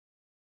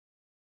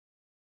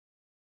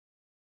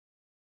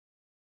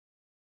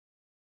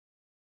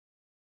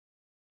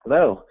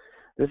Hello.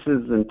 This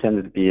is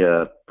intended to be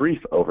a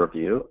brief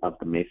overview of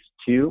the Mesa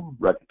 2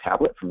 rugged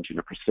tablet from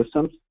Juniper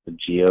Systems, the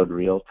Geode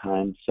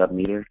Real-time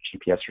Sub-meter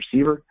GPS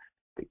Receiver,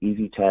 the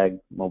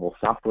EZTag mobile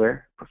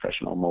software,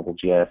 professional mobile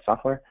GIS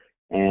software,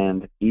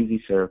 and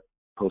EZSurv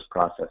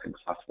post-processing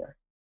software.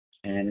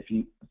 And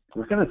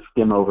we're going to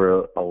skim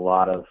over a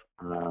lot of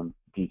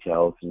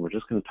details, and we're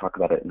just going to talk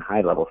about it in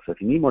high level. So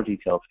if you need more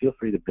details, feel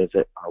free to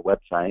visit our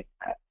website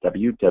at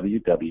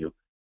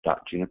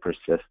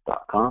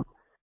www.junipersys.com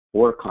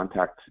or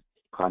contact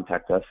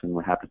us, and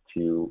we're happy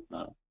to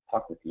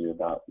talk with you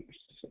about your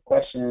specific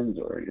questions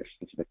or your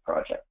specific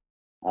project.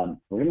 We're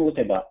going to look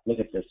at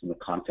this in the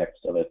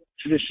context of a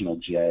traditional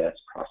GIS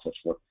process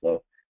workflow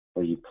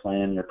where you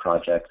plan your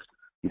projects,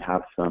 you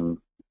have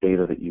some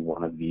data that you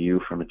want to view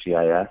from a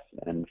GIS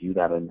and view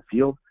that in the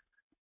field.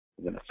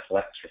 You're going to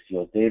collect your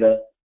field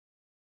data,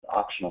 the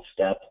optional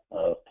step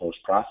of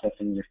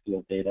post-processing your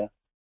field data,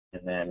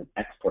 and then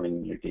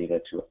exporting your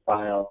data to a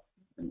file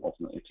and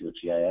ultimately to a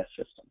GIS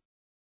system.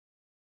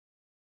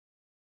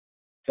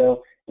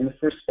 So in the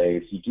first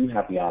phase, you do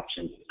have the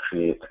option to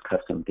create a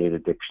custom data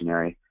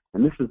dictionary,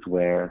 and this is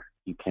where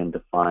you can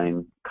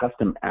define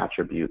custom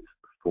attributes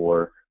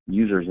for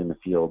users in the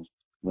field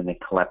when they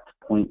collect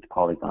points,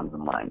 polygons,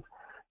 and lines.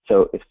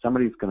 So if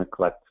somebody's going to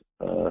collect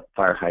a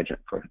fire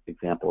hydrant, for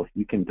example,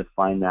 you can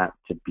define that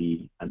to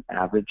be an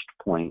averaged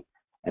point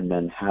and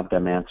then have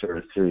them answer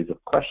a series of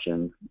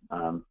questions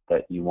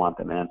that you want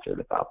them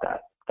answered about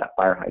that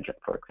fire hydrant,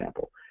 for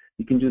example.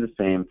 You can do the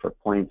same for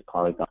points,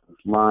 polygons,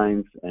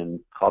 lines, and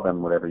call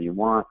them whatever you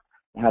want.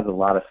 It has a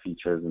lot of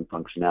features and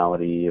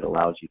functionality. It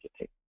allows you to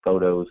take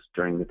photos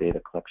during the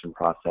data collection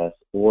process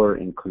or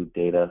include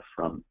data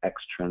from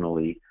external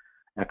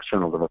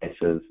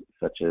devices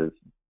such as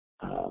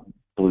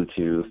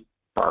Bluetooth,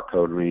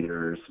 barcode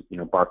readers,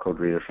 barcode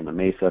readers from the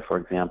Mesa, for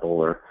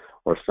example,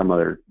 or some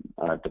other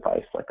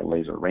device like a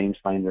laser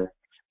rangefinder.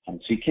 So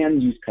you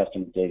can use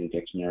custom data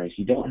dictionaries.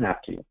 You don't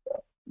have to,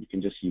 though. You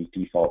can just use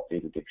default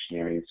data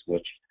dictionaries,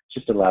 which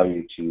just allow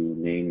you to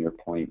name your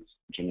points,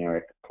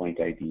 generic point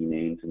ID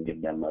names, and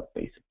give them a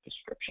basic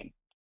description.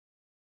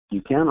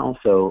 You can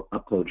also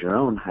upload your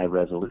own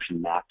high-resolution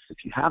maps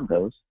if you have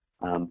those,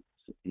 and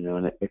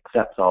it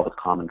accepts all the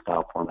common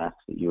file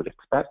formats that you would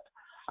expect.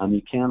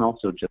 You can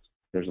also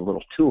there's a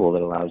little tool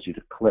that allows you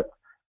to clip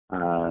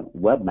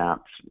web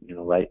maps,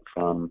 right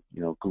from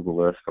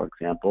Google Earth, for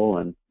example,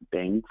 and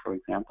Bing, for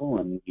example,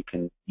 and you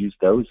can use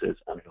those as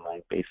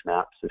underlying base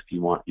maps if you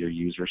want your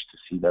users to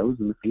see those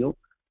in the field.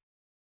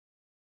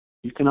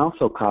 You can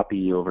also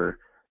copy over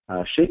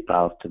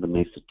shapefiles to the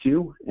Mesa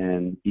 2,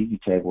 and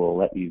EZTag will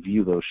let you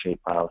view those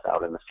shapefiles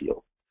out in the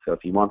field. So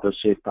if you want those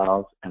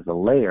shapefiles as a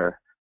layer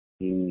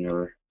in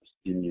your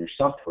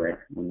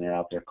software when they're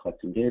out there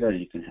collecting data,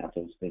 you can have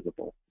those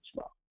visible as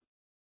well.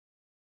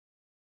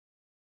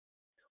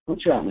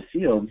 Once you're out in the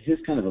field,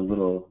 here's kind of a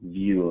little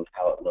view of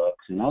how it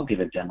looks, and I'll give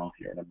a demo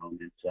here in a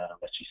moment,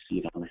 let you see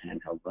it on the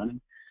handheld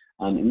running.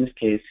 In this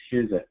case,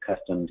 here's a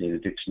custom data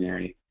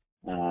dictionary.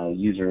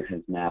 User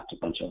has mapped a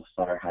bunch of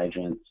fire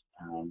hydrants,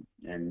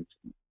 and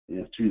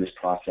through this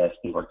process,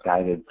 they were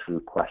guided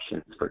through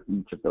questions for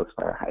each of those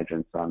fire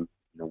hydrants on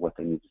what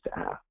they needed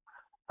to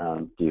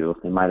do.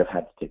 They might have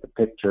had to take a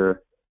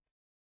picture,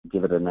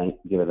 give it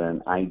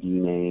an ID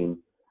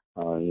name,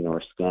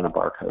 or scan a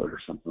barcode or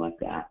something like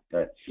that.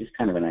 But it's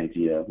kind of an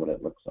idea of what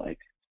it looks like.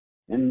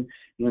 And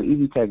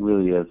EZTag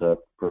really is a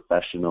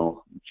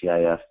professional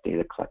GIS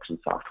data collection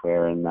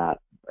software in that,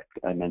 like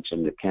I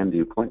mentioned, it can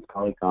do points,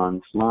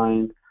 polygons,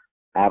 lines,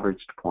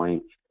 averaged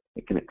points.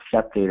 It can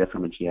accept data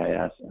from a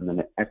GIS, and then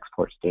it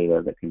exports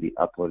data that can be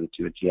uploaded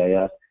to a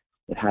GIS.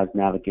 It has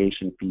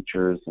navigation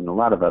features and a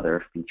lot of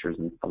other features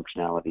and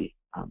functionality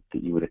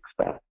that you would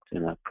expect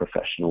in a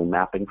professional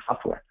mapping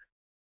software.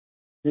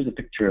 Here's a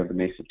picture of the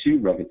Mesa 2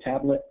 rugged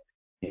tablet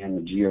and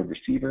the Geode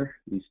receiver.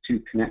 These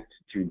two connect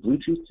through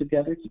Bluetooth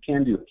together. You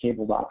can do a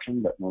cabled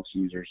option, but most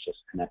users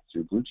just connect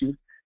through Bluetooth.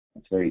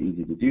 It's very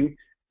easy to do.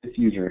 This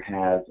user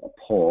has a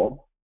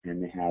pole,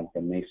 and they have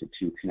the Mesa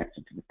 2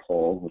 connected to the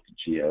pole with the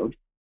Geode.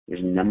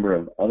 There's a number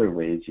of other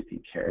ways you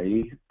can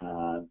carry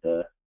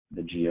the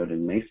Geode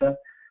in Mesa.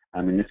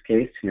 In this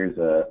case, here's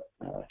a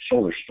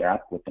shoulder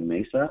strap with the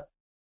Mesa,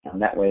 and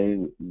that way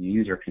the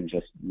user can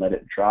just let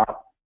it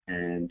drop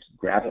and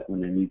grab it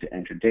when they need to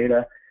enter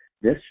data.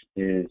 This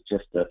is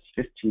just a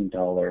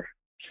 $15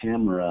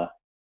 camera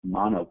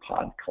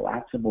monopod,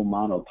 collapsible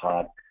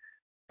monopod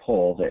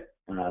pole that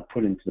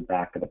put into the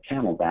back of a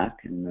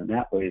camelback, and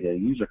that way the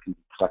user can be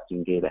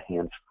collecting data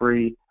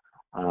hands-free.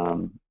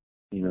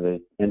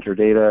 They enter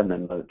data and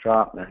then let it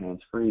drop, and they're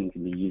hands-free and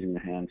can be using the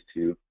hands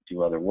to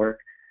do other work.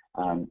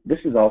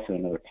 This is also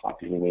another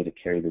popular way to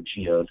carry the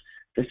Geode.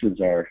 This is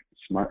our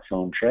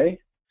smartphone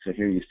tray. So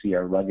here you see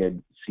our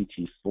rugged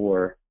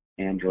CT4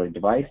 Android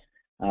device.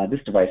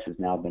 This device has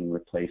now been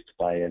replaced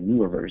by a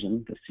newer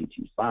version, the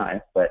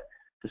CT5, but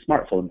the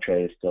smartphone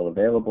tray is still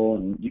available,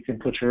 and you can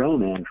put your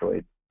own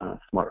Android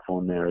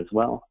smartphone there as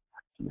well,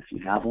 if you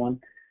have one.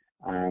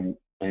 And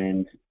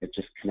it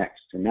just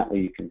connects, and that way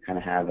you can kind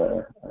of have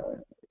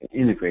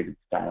integrated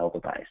style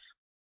device.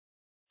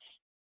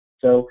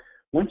 So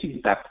once you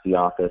get back to the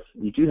office,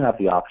 you do have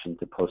the option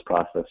to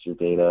post-process your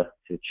data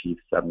to achieve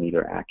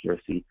sub-meter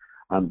accuracy.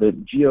 The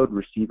Geode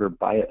receiver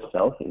by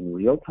itself in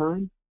real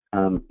time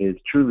is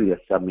truly a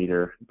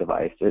sub-meter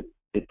device.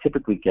 It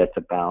typically gets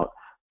about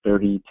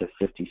 30 to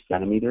 50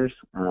 centimeters,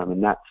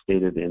 and that's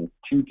stated in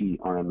 2D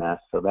RMS,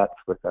 so that's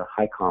with a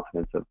high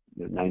confidence of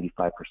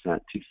 95% 2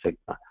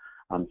 sigma.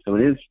 So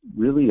it is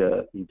really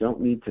you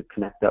don't need to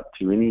connect up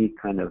to any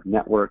kind of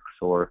networks,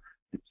 or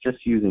it's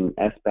just using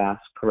SBAS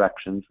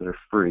corrections that are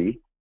free.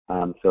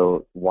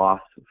 So WAS,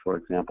 for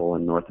example,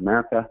 in North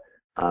America,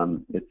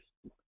 it's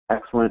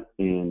excellent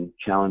in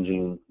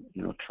challenging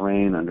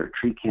terrain under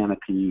tree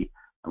canopy,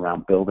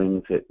 around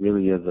buildings. It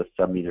really is a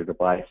sub-meter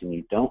device, and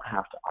you don't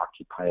have to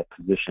occupy a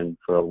position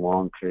for a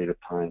long period of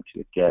time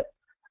to get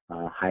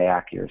high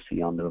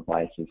accuracy on the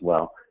device as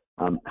well.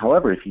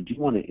 However, if you do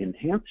want to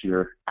enhance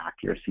your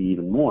accuracy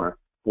even more,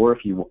 or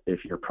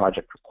if your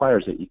project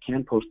requires it, you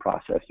can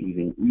post-process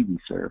using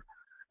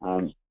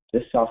EZSurv.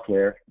 This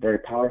software, very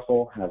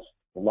powerful, has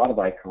a lot of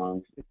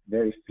icons. It's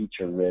very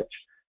feature-rich.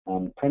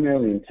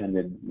 Primarily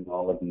intended,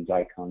 all of these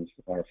icons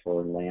are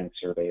for land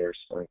surveyors,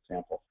 for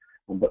example.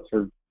 But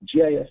for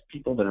GIS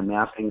people that are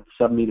mapping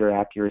sub-meter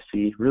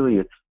accuracy, really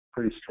it's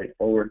pretty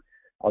straightforward.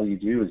 All you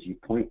do is you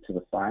point to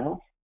the file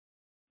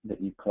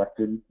that you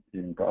collected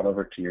and brought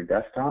over to your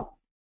desktop.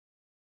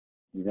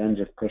 You then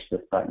just push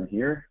this button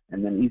here,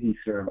 and then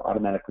EZSurv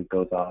automatically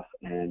goes off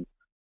and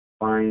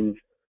finds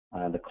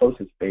the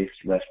closest base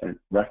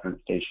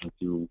reference station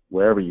to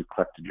wherever you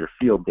collected your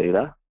field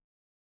data.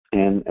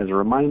 And as a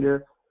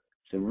reminder,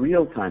 so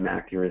real-time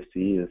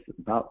accuracy is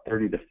about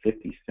 30 to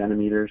 50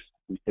 centimeters.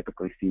 We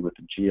typically see with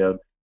the Geode.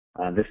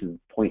 This is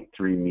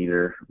 0.3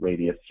 meter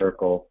radius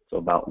circle, so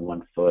about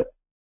 1 foot.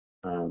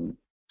 And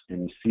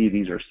you see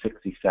these are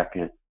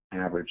 60-second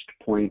averaged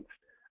points,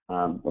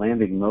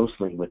 landing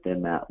mostly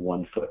within that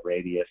 1 foot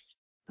radius.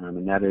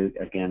 And that is,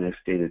 again, is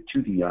stated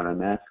to the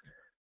RMS.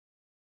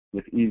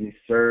 With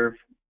EZSurv,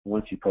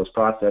 once you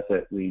post-process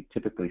it, we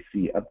typically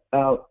see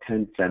about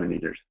 10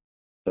 centimeters.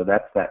 So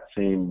that's that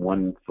same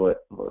 1 foot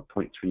or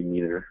 0.3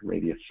 meter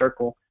radius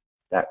circle.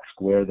 That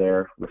square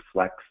there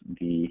reflects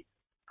the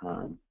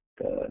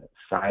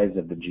size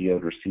of the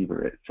Geode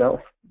receiver itself.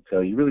 So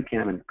you really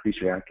can increase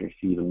your accuracy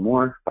even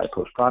more by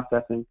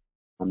post-processing.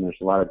 There's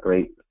a lot of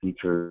great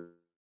features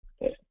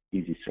that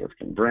EZSurv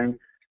can bring.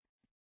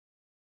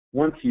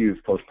 Once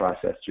you've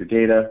post-processed your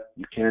data,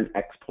 you can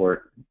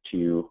export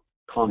to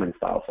common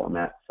file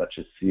formats such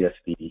as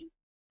CSV,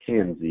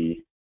 KNZ,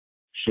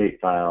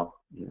 shapefile,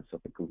 so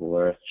for Google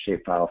Earth,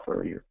 shapefile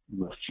for your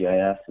most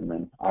GIS, and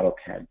then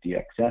AutoCAD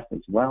DXF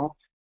as well.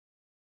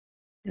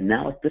 And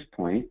now at this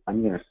point,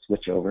 I'm going to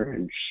switch over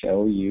and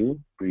show you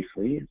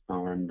briefly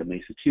on the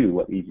Mesa 2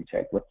 what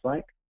EZTag looks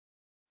like.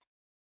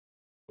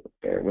 So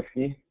bear with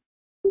me.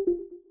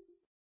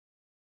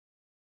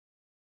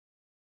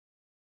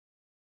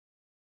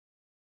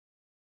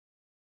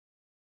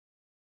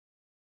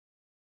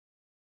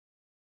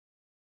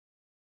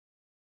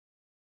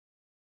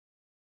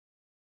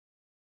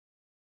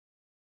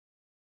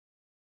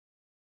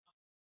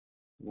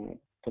 I'm going to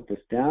put this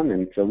down,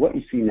 and so what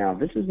you see now,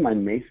 this is my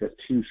Mesa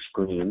 2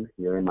 screen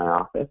here in my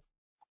office.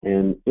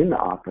 And in the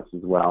office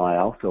as well, I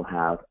also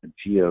have a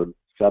Geode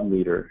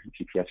sub-meter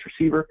GPS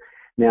receiver.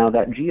 Now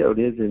that Geode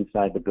is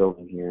inside the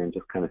building here and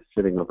just kind of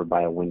sitting over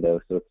by a window,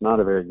 so it's not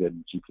a very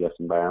good GPS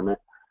environment.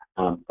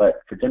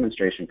 But for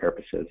demonstration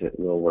purposes, it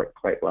will work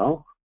quite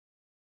well.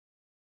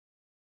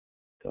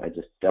 So I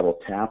just double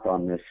tap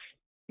on this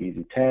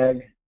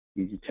EZTag.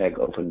 EZTag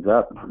opens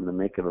up. I'm going to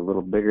make it a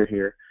little bigger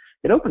here.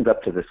 It opens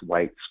up to this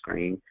white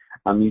screen.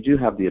 You do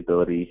have the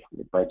ability,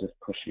 by just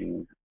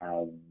pushing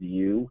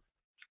View,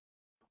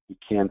 you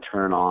can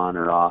turn on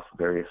or off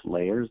various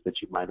layers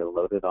that you might have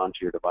loaded onto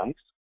your device.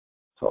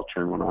 So I'll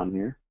turn one on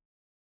here.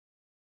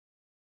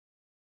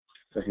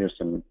 So here's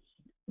some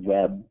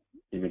web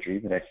imagery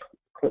that I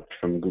clipped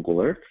from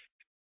Google Earth.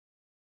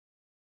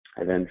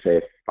 I then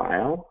say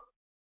File,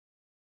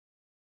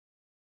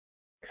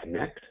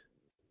 Connect,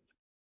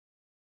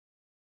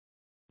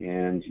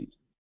 and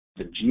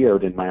the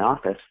Geode in my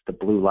office, the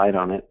blue light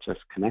on it just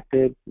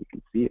connected. You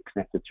can see it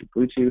connected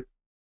through Bluetooth.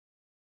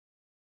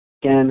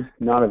 Again,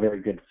 not a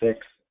very good fix.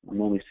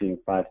 I'm only seeing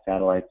 5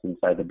 satellites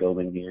inside the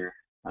building here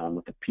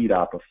with a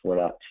PDOP of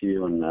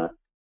 4.2 and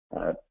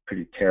a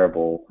pretty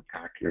terrible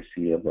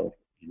accuracy of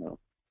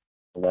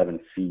 11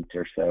 feet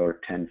or so,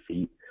 or 10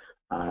 feet.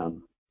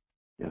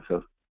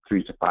 So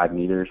 3 to 5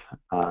 meters.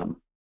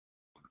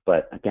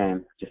 But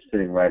again, just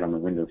sitting right on the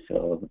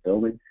windowsill of the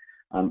building.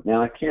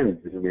 Now I can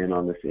zoom in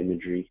on this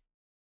imagery,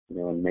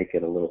 and make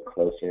it a little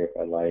closer if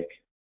I like,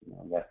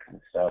 that kind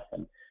of stuff,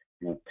 and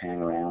pan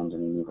around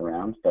and move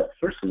around. But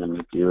first thing I'm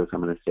going to do is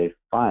I'm going to say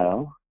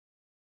File,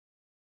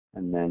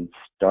 and then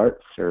Start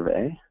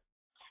Survey,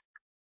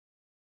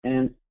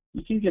 and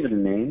you can give it a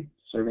name,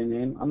 survey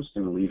name. I'm just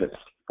going to leave it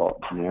default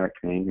generic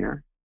name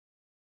here.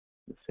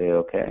 Say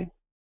OK.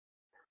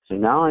 So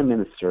now I'm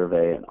in a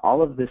survey, and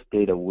all of this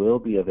data will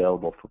be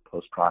available for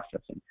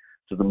post-processing.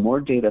 So the more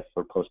data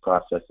for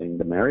post-processing,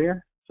 the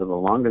merrier. So the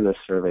longer this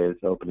survey is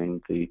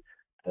opening, the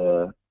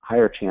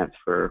higher chance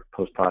for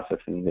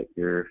post-processing that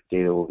your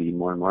data will be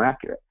more and more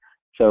accurate.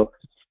 So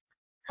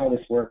how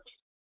this works,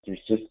 you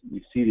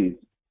see these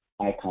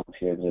icons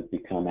here that have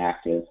become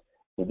active.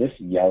 So this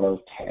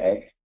yellow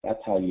tag,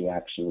 that's how you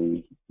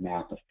actually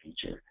map a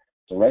feature.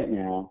 So right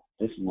now,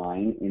 this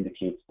line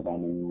indicates that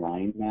I'm in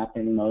line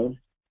mapping mode.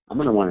 I'm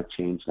going to want to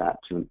change that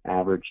to an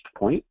averaged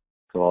point.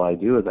 So all I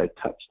do is I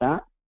touch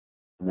that,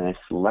 and then I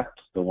select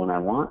the one I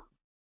want,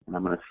 and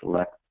I'm going to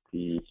select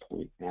the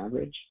point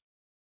average.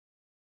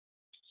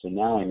 So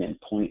now I'm in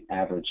point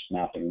average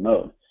mapping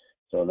mode.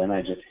 So then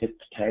I just hit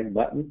the tag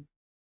button,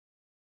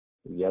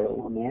 the yellow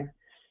one there.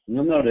 And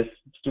you'll notice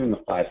it's doing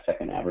a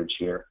 5-second average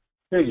here.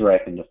 Here's where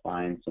I can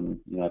define some,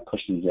 I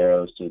push these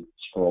arrows to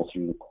scroll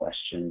through the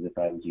questions if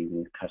I was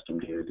using a custom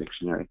data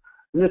dictionary.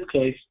 In this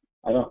case,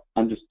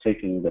 I'm just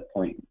taking the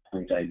point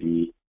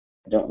ID.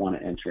 I don't want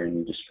to enter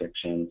any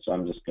description, so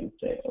I'm just going to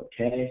say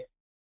OK.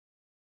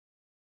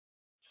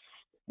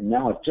 And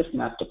now I've just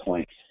mapped a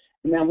point.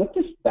 And now with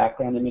this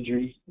background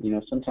imagery,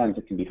 sometimes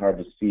it can be hard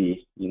to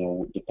see,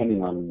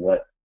 depending on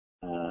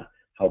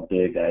how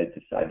big I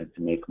decided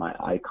to make my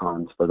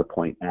icons for the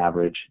point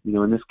average.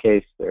 In this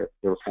case, they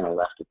were kind of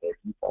left at their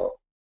default.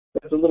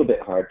 But it's a little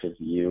bit hard to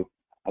view.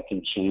 I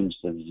can change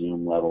the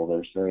zoom level.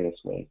 There's various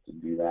ways to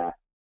do that.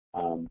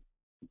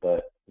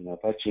 But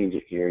if I change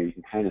it here, you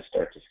can kind of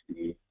start to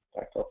see. In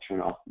fact, I'll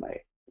turn off my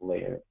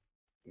layer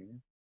here.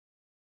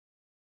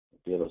 I'll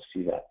be able to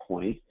see that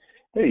point.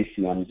 There you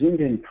see, I'm zoomed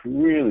in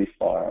really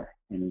far,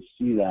 and you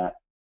see that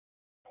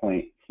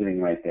point sitting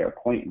right there,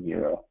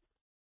 0.0.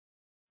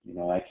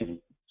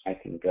 I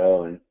can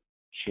go and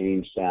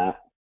change that,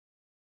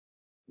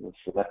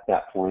 select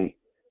that point,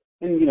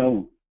 and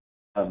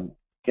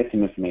get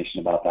some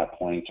information about that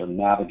point, or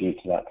navigate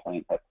to that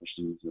point by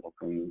pushing these little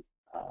green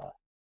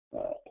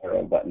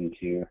arrow buttons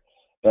here.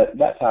 But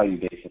that's how you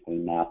basically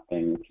map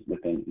things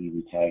within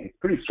EZTag. It's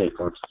pretty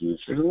straightforward to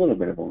use. There's a little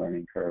bit of a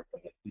learning curve,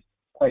 but it's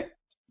quite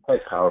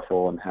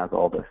powerful and has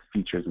all the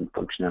features and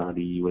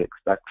functionality you would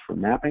expect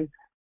from mapping.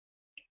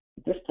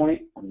 At this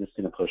point, I'm just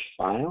going to push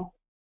File,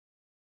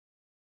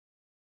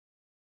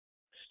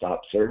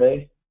 Stop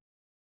Survey,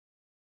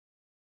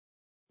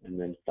 and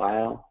then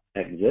File,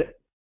 Exit.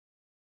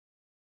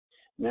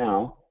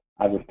 Now,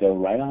 I would go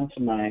right into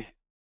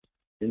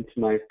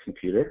my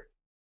computer,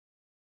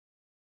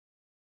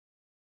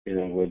 and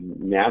I would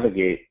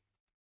navigate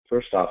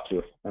first off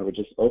I would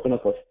just open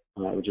up I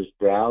would just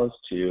browse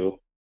to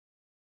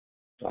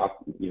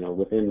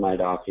within my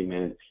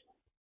documents,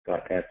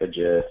 got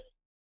EZTag,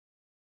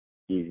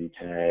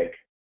 EZTag,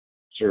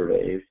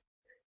 surveys,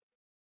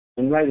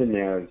 and right in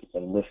there is a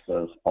list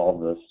of all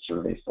the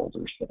survey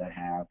folders that I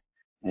have,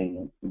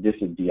 and this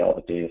would be all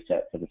the data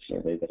set for the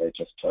survey that I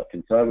just took.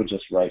 And so I would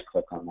just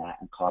right-click on that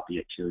and copy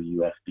it to a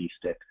USB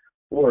stick,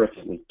 or if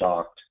it was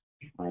docked,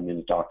 I'm in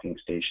a docking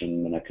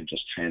station, then I could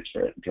just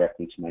transfer it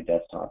directly to my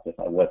desktop if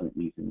I wasn't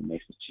using the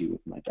Mesa 2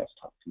 with my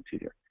desktop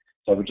computer.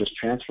 So I would just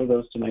transfer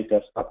those to my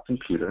desktop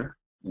computer,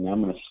 and now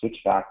I'm going to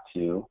switch back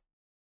to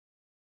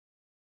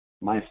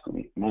my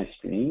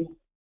screen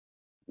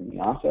in the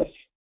office.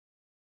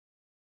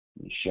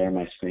 And share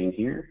my screen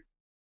here.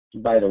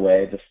 And by the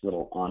way, this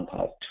little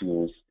on-pause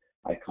tools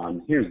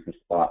icon, here's the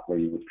spot where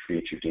you would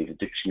create your data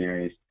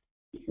dictionaries.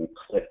 You can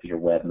clip your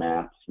web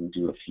maps and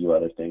do a few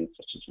other things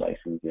such as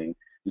licensing.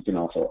 You can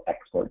also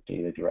export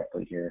data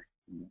directly here.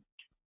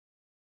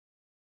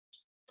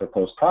 For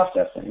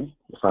post-processing,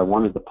 if I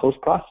wanted to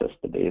post-process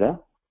the data,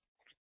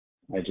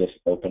 I just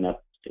open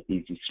up the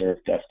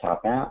EZSurv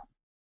desktop app.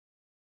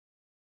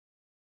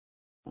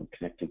 I'm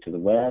connected to the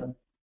web.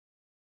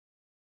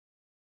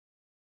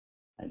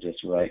 I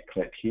just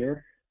right-click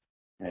here.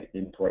 I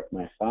import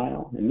my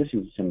file, and this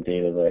is some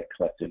data that I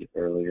collected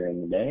earlier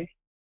in the day.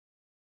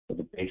 So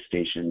the base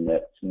station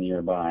that's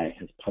nearby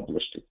has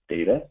published its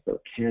data, so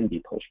it can be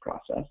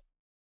post-processed.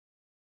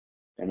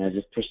 And I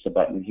just push the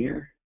button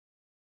here.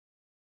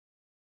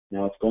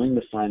 Now it's going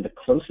to find the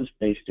closest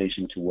base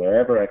station to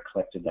wherever I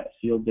collected that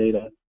field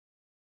data.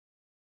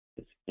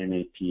 It's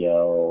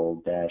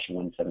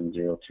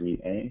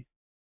NAPL-1703A.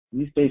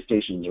 These base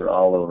stations are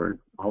all over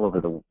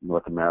the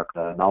North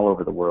America and all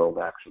over the world,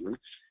 actually.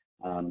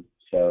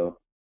 So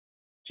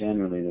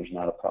generally, there's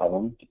not a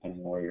problem depending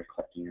on where you're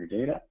collecting your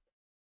data.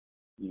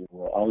 You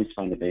will always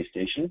find a base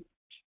station,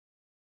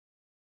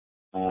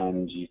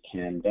 and you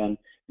can then.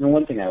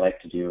 One thing I like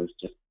to do is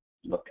just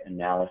look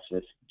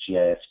analysis,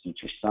 GIS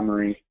feature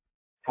summary,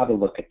 have a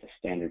look at the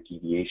standard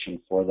deviation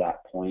for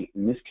that point.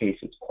 In this case,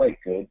 it's quite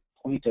good,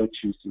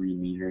 0.023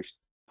 meters,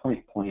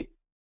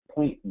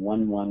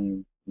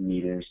 0.11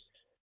 meters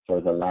for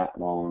the lat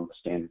long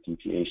standard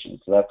deviation.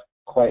 So that's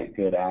quite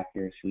good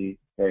accuracy.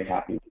 Very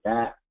happy with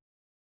that.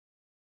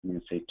 I'm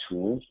going to say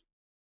Tools,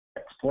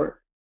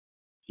 Export,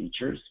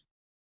 Features,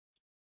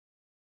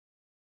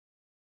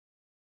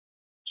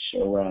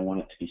 show where I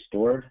want it to be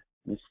stored.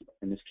 In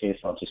this case,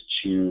 I'll just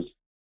choose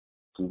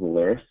Google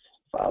Earth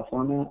file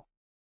format,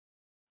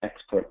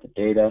 export the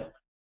data,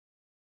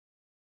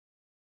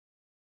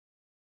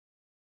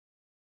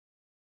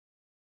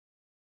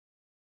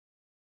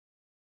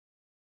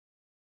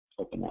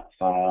 open that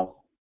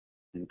file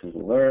in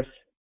Google Earth.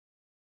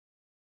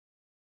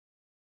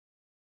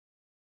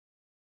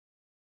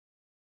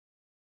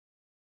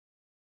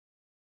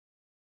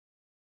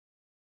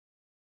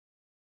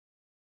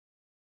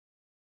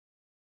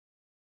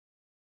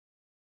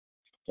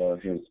 So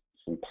here's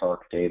some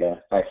park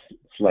data. If I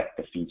select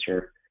the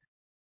feature,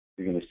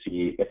 you're going to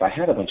see if I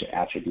had a bunch of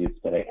attributes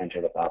that I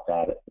entered about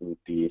that, it would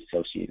be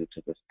associated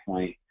to this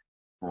point.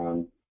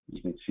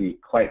 You can see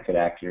quite good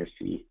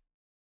accuracy.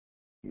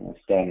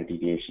 Standard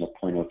deviation of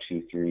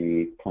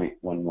 0.023,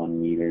 0.11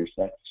 meters.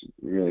 That's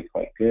really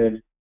quite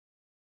good.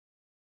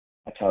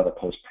 That's how the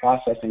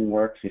post-processing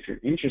works. If you're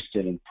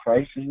interested in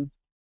pricing,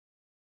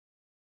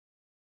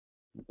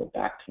 we'll go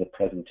back to the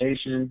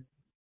presentation.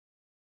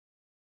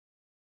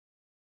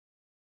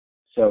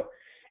 So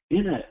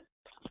in a,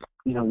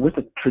 with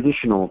a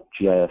traditional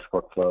GIS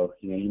workflow,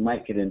 you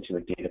might get into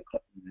a data,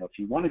 if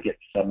you want to get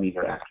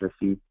sub-meter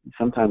accuracy,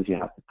 sometimes you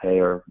have to pay,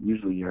 or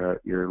usually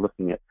you're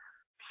looking at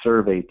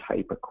survey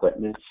type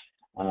equipment.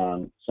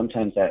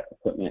 Sometimes that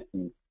equipment,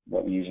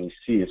 what we usually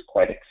see, is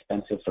quite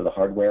expensive for the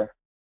hardware,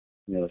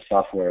 the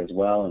software as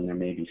well, and there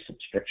may be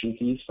subscription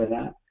fees for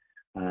that.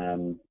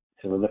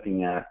 So we're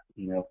looking at,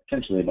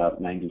 potentially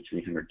about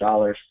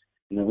 $9,300.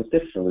 With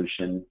this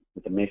solution,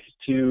 with the Mesa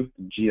 2,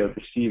 the Geode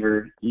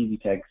Receiver,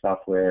 EZTag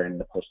software, and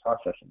the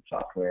post-processing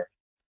software,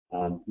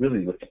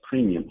 really with the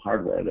premium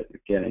hardware that you're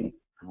getting,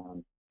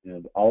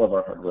 all of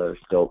our hardware is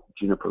built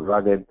Juniper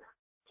rugged,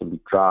 can be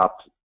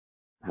dropped,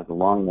 has a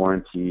long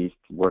warranty,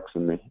 works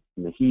in the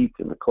heat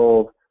and the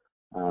cold,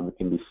 it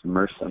can be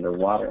submerged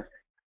underwater.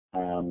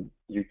 So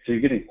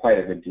you're getting quite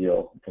a good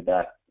deal for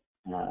that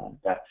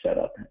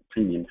setup,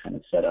 premium kind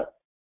of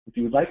setup. If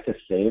you would like to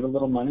save a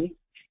little money,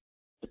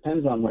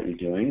 depends on what you're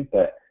doing,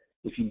 but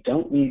if you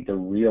don't need the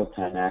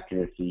real-time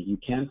accuracy, you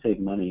can save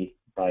money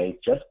by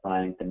just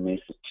buying the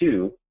Mesa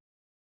 2,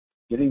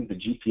 getting the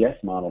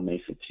GPS model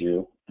Mesa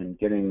 2, and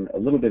getting a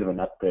little bit of an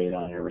upgrade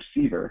on your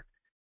receiver.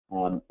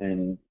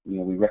 And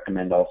we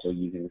recommend also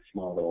using a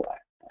small little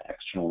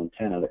external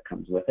antenna that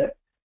comes with it.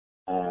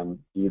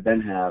 You would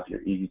then have your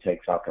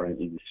EZTag software and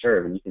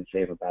EZSurv, and you can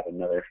save about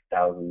another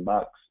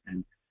 $1,000.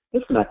 And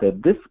this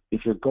method,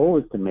 if your goal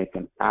is to make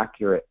an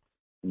accurate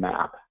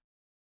map,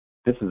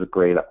 this is a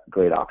great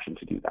option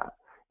to do that.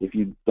 If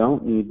you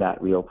don't need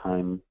that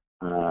real-time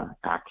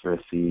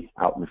accuracy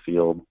out in the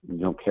field, and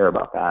you don't care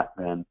about that,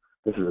 then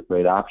this is a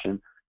great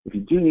option. If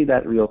you do need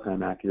that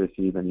real-time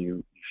accuracy, then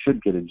you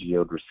should get a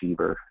Geode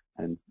Receiver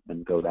and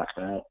go that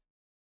route.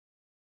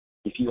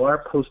 If you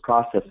are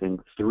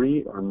post-processing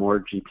 3 or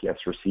more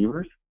GPS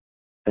receivers,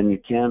 then you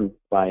can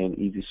buy an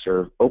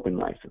EZSurv open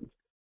license.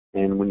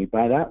 And when you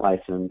buy that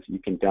license, you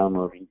can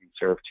download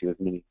EZSurv to as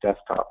many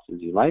desktops as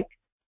you like.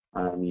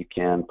 You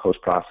can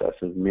post-process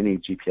as many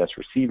GPS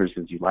receivers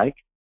as you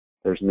like.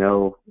 There's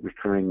no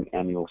recurring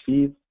annual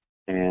fees,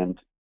 and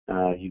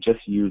you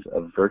just use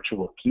a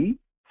virtual key.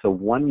 So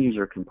one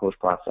user can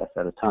post-process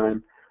at a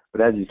time,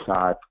 but as you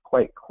saw, it's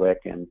quite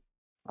quick, and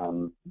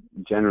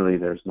generally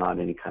there's not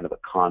any kind of a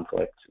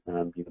conflict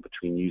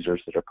between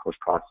users that are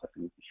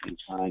post-processing at the same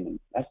time, and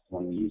that's the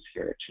one we use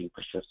here at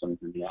Juniper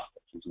Systems in the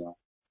office as well.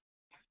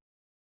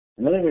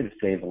 Another way to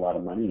save a lot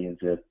of money is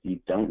if you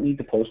don't need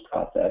to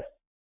post-process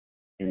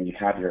and you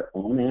have your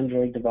own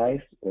Android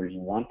device, or you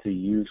want to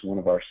use one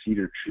of our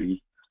cedar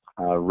tree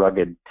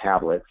rugged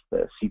tablets,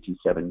 the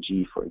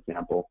CT7G for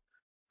example,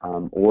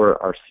 or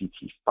our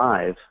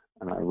CT5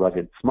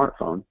 rugged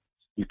smartphone,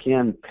 you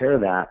can pair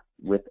that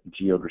with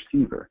Geode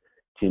Receiver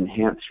to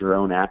enhance your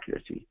own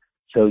accuracy.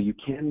 So you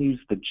can use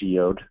the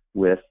Geode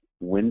with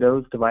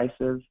Windows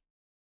devices,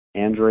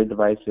 Android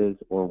devices,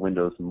 or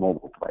Windows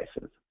mobile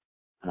devices.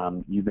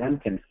 You then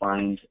can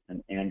find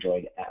an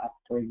Android app,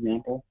 for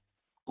example.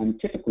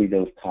 Typically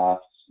those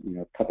cost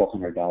a couple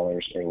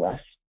 $100 or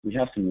less. We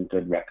have some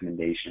good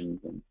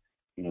recommendations, and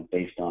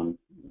based on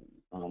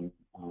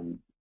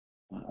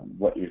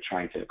what you're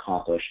trying to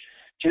accomplish.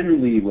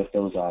 Generally, with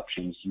those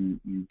options,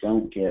 you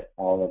don't get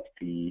all of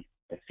the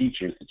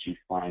features that you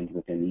find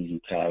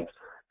within EZTag.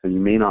 So you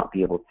may not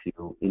be able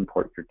to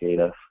import your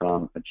data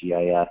from a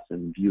GIS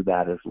and view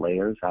that as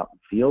layers out in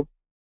the field.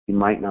 You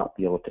might not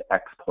be able to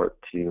export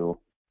to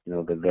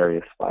the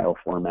various file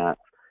formats.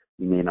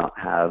 You may not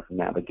have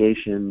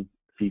navigation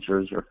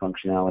features or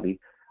functionality,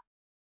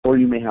 or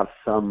you may have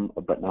some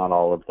but not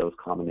all of those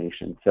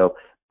combinations. So,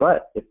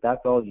 but if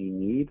that's all you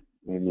need,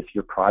 and if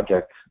your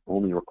project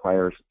only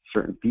requires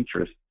certain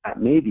features, that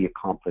may be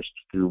accomplished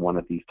through one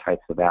of these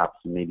types of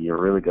apps, and maybe a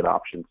really good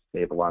option to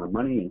save a lot of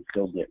money and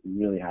still get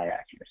really high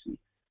accuracy.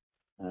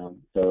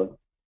 Those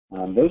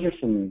are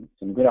some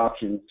good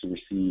options to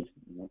receive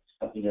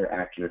sub-meter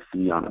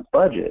accuracy on a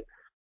budget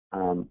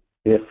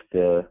if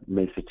the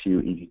Mesa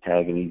 2,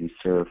 EZTag, and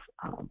EZSurv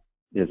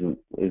isn't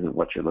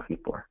what you're looking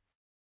for.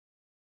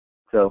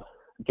 So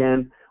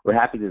again, we're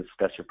happy to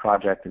discuss your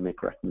project and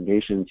make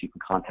recommendations. You can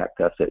contact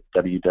us at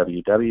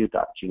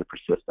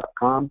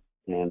www.junipersys.com,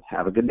 and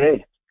have a good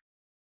day.